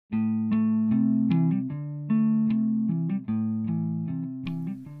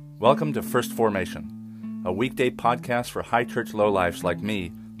Welcome to First Formation, a weekday podcast for high church lowlifes like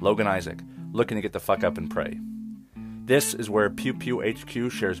me, Logan Isaac, looking to get the fuck up and pray. This is where Pew Pew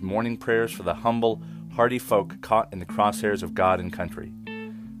HQ shares morning prayers for the humble, hardy folk caught in the crosshairs of God and country.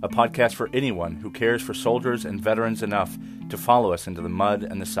 A podcast for anyone who cares for soldiers and veterans enough to follow us into the mud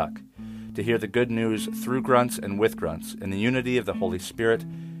and the suck, to hear the good news through grunts and with grunts in the unity of the Holy Spirit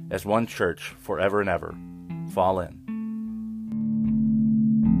as one church forever and ever. Fall in.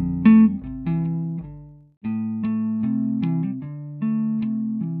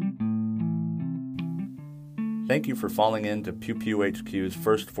 Thank you for falling into Pew Pew HQ's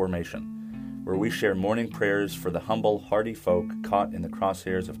First Formation, where we share morning prayers for the humble, hardy folk caught in the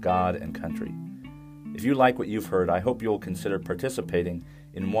crosshairs of God and country. If you like what you've heard, I hope you'll consider participating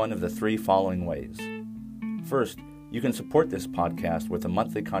in one of the three following ways. First, you can support this podcast with a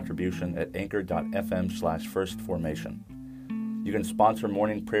monthly contribution at anchor.fm/firstformation. You can sponsor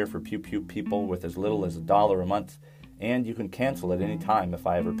morning prayer for Pew Pew people with as little as $1 a month, and you can cancel at any time if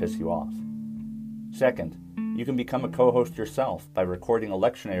I ever piss you off. Second, you can become a co-host yourself by recording a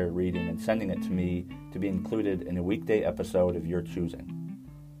lectionary reading and sending it to me to be included in a weekday episode of your choosing.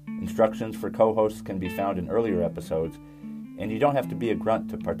 Instructions for co-hosts can be found in earlier episodes, and you don't have to be a grunt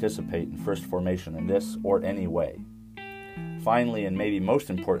to participate in First Formation in this or any way. Finally, and maybe most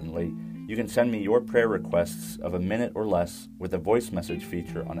importantly, you can send me your prayer requests of a minute or less with a voice message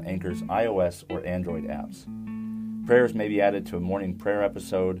feature on Anchor's iOS or Android apps. Prayers may be added to a morning prayer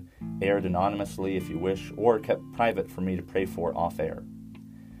episode, aired anonymously if you wish, or kept private for me to pray for off-air.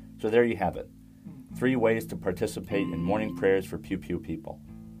 So there you have it. 3 ways to participate in morning prayers for Pew Pew people.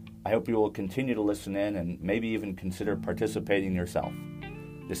 I hope you will continue to listen in and maybe even consider participating yourself.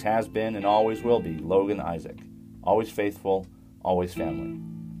 This has been and always will be Logan Isaac. Always faithful, always family.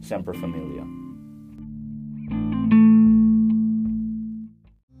 Semper Familia.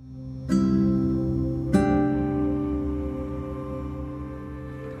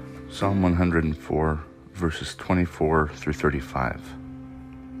 Psalm 104, verses 24 through 35.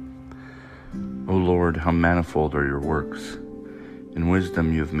 O Lord, how manifold are your works! In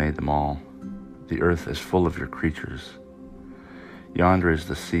wisdom you have made them all. The earth is full of your creatures. Yonder is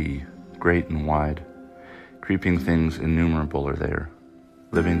the sea, great and wide. Creeping things innumerable are there,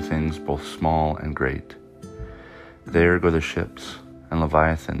 living things both small and great. There go the ships, and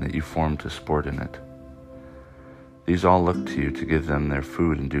Leviathan that you formed to sport in it. These all look to you to give them their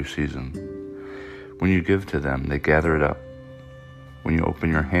food in due season. When you give to them, they gather it up. When you open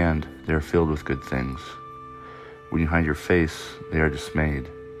your hand, they are filled with good things. When you hide your face, they are dismayed.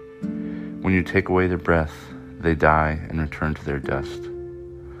 When you take away their breath, they die and return to their dust.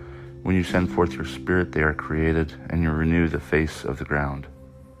 When you send forth your spirit, they are created, and you renew the face of the ground.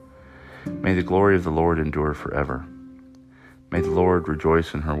 May the glory of the Lord endure forever. May the Lord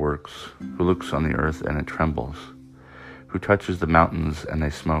rejoice in her works, who looks on the earth and it trembles, who touches the mountains and they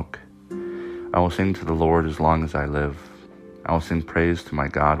smoke. I will sing to the Lord as long as I live. I will sing praise to my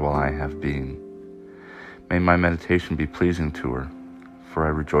God while I have being. May my meditation be pleasing to her, for I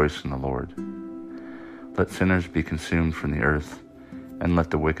rejoice in the Lord. Let sinners be consumed from the earth, and let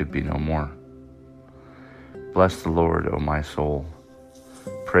the wicked be no more. Bless the Lord, O my soul.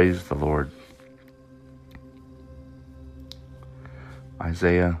 Praise the Lord.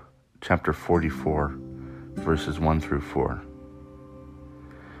 Isaiah chapter 44, verses 1 through 4.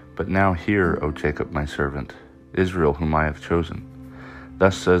 But now hear, O Jacob my servant, Israel whom I have chosen.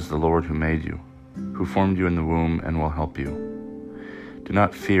 Thus says the Lord who made you, who formed you in the womb and will help you. Do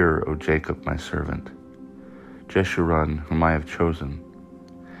not fear, O Jacob my servant, Jeshurun whom I have chosen.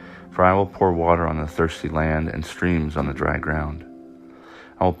 For I will pour water on the thirsty land and streams on the dry ground.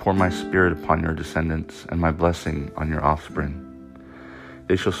 I will pour my spirit upon your descendants and my blessing on your offspring.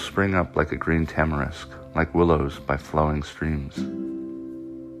 They shall spring up like a green tamarisk, like willows by flowing streams.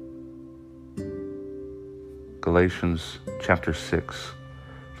 Galatians chapter 6,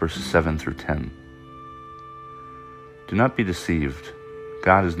 verses 7 through 10. Do not be deceived.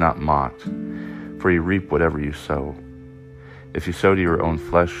 God is not mocked, for you reap whatever you sow. If you sow to your own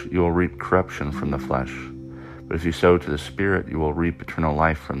flesh, you will reap corruption from the flesh. But if you sow to the Spirit, you will reap eternal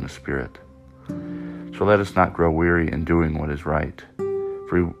life from the Spirit. So let us not grow weary in doing what is right,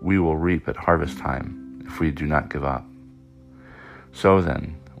 for we will reap at harvest time if we do not give up. So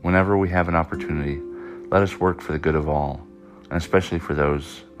then, whenever we have an opportunity, let us work for the good of all, and especially for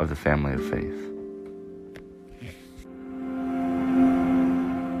those of the family of faith.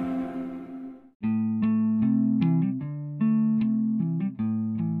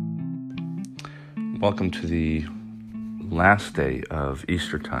 Welcome to the last day of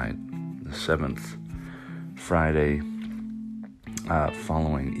Eastertide, the 7th Friday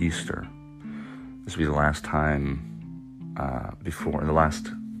following Easter. This will be the last time the last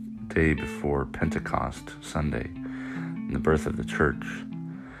day before Pentecost Sunday, and the birth of the church.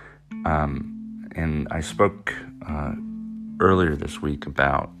 And I spoke earlier this week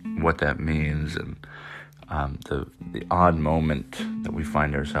about what that means and the odd moment that we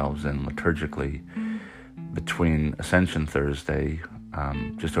find ourselves in liturgically between Ascension Thursday,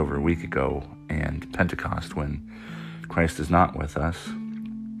 just over a week ago, and Pentecost, when Christ is not with us,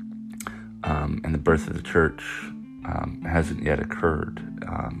 and the birth of the church hasn't yet occurred,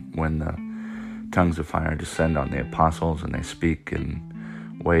 when the tongues of fire descend on the apostles and they speak in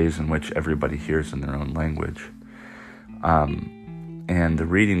ways in which everybody hears in their own language. And the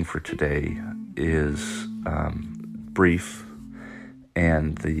reading for today is brief,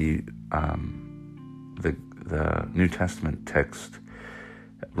 and the New Testament text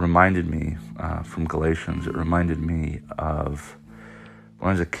reminded me from Galatians. It reminded me of when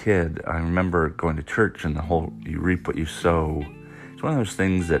I was a kid. I remember going to church, and the whole "you reap what you sow." It's one of those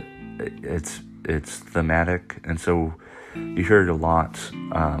things that it's thematic, and so you hear it a lot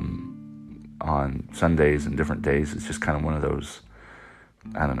on Sundays and different days. It's just kind of one of those,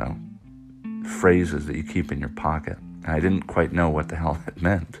 I don't know, phrases that you keep in your pocket. And I didn't quite know what the hell it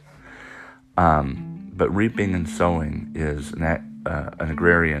meant. But reaping and sowing is an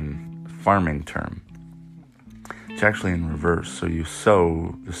agrarian farming term. It's actually in reverse. So you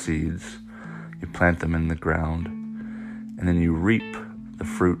sow the seeds, you plant them in the ground, and then you reap the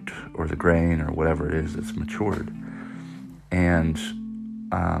fruit or the grain or whatever it is that's matured. And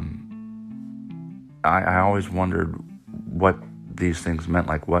I always wondered what these things meant,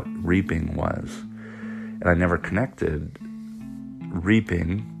 like what reaping was. And I never connected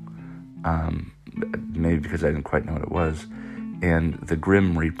reaping, maybe because I didn't quite know what it was, and the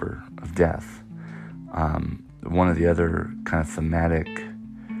grim reaper of death. One of the other kind of thematic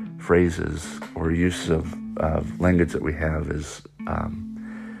phrases or use of language that we have is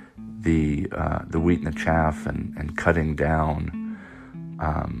the wheat and the chaff, and cutting down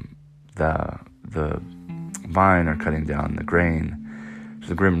the vine, or cutting down the grain. So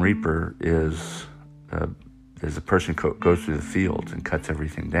the grim reaper is a person who goes through the fields and cuts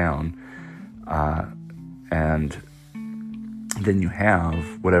everything down, and then you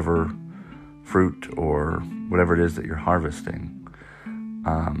have whatever fruit or whatever it is that you're harvesting.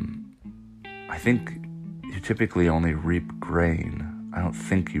 I think you typically only reap grain. I don't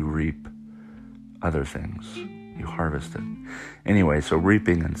think you reap other things. You harvest it. Anyway, so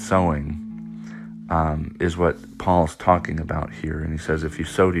reaping and sowing is what Paul's talking about here. And he says, if you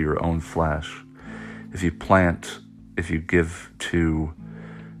sow to your own flesh, if you plant, if you give to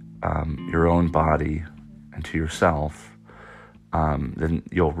your own body and to yourself, then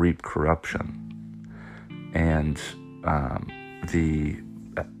you'll reap corruption. And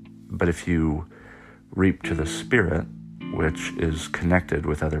but if you reap to the Spirit, which is connected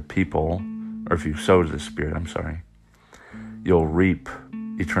with other people, or if you sow to the Spirit, you'll reap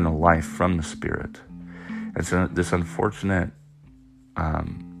eternal life from the Spirit. And so this unfortunate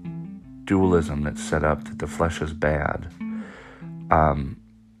dualism that's set up, that the flesh is bad.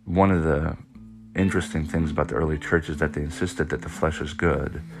 One of the interesting things about the early church is that they insisted that the flesh is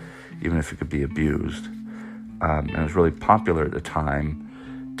good, even if it could be abused. And it was really popular at the time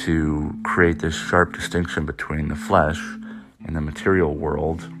to create this sharp distinction between the flesh and the material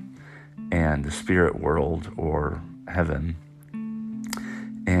world and the spirit world, or heaven.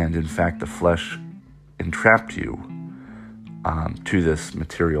 And in fact, the flesh entrapped you to this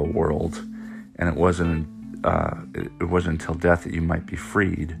material world, and it wasn't until death that you might be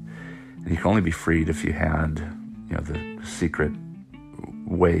freed. And you can only be freed if you had, the secret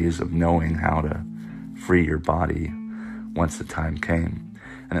ways of knowing how to free your body once the time came.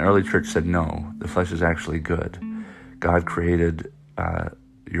 And the early church said, no, the flesh is actually good. God created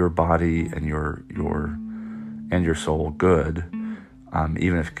your body and your soul good,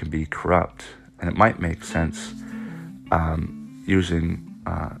 even if it can be corrupt. And it might make sense using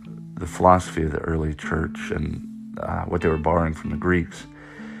the philosophy of the early church and what they were borrowing from the Greeks.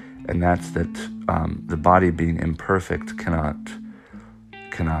 And that's that the body being imperfect cannot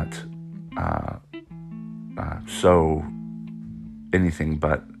sow anything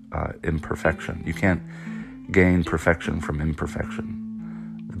but imperfection. You can't gain perfection from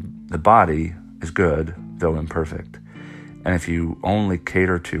imperfection. The body is good, though imperfect. And if you only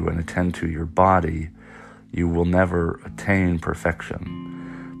cater to and attend to your body, you will never attain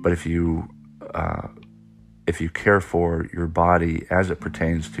perfection. But if you care for your body as it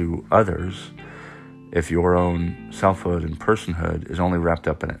pertains to others, if your own selfhood and personhood is only wrapped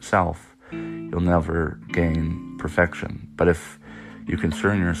up in itself, you'll never gain perfection. But if you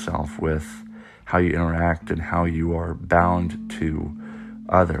concern yourself with how you interact and how you are bound to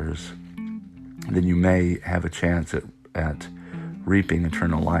others, then you may have a chance at reaping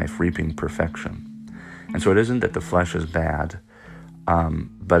eternal life, reaping perfection. And so it isn't that the flesh is bad,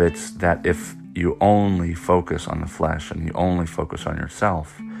 but it's that if you only focus on the flesh and you only focus on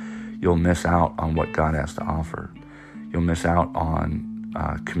yourself, you'll miss out on what God has to offer. You'll miss out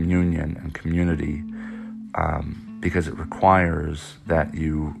on communion and community because it requires that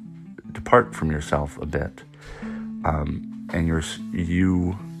you depart from yourself a bit. And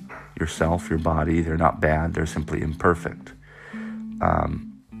yourself, your body, they're not bad, they're simply imperfect.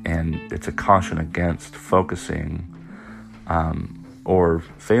 And it's a caution against focusing or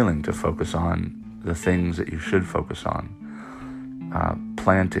failing to focus on the things that you should focus on.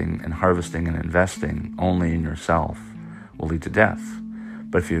 Planting and harvesting and investing only in yourself will lead to death.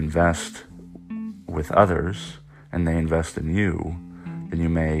 But if you invest with others and they invest in you, then you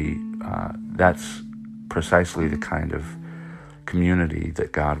may, that's precisely the kind of community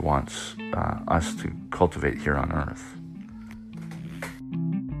that God wants us to cultivate here on earth.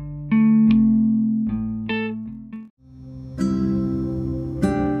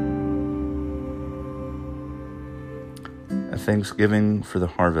 A Thanksgiving for the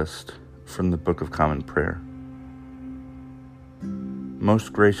Harvest from the Book of Common Prayer.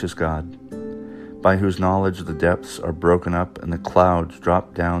 Most gracious God, by whose knowledge the depths are broken up and the clouds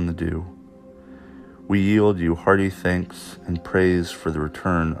drop down the dew, we yield you hearty thanks and praise for the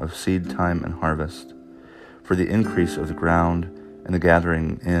return of seed time and harvest, for the increase of the ground and the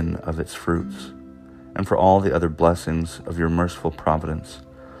gathering in of its fruits, and for all the other blessings of your merciful providence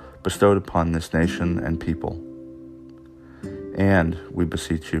bestowed upon this nation and people. And we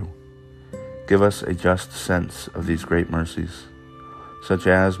beseech you, give us a just sense of these great mercies, such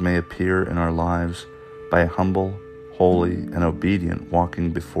as may appear in our lives by a humble, holy, and obedient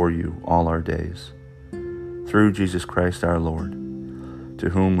walking before you all our days. Through Jesus Christ our Lord, to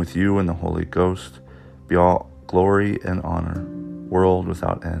whom with you and the Holy Ghost be all glory and honor, world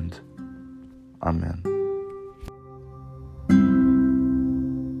without end. Amen.